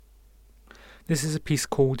This is a piece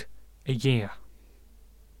called A Year.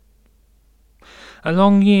 A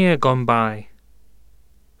long year gone by.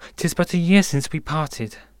 'Tis but a year since we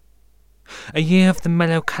parted. A year of the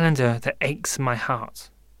mellow calendar that aches in my heart.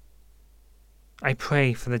 I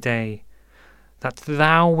pray for the day that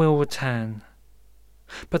thou will return,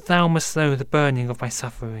 but thou must know the burning of my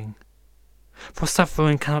suffering, for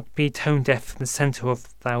suffering cannot be tone deaf from the centre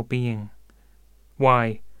of thou being.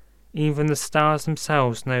 Why, even the stars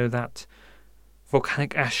themselves know that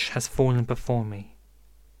volcanic ash has fallen before me.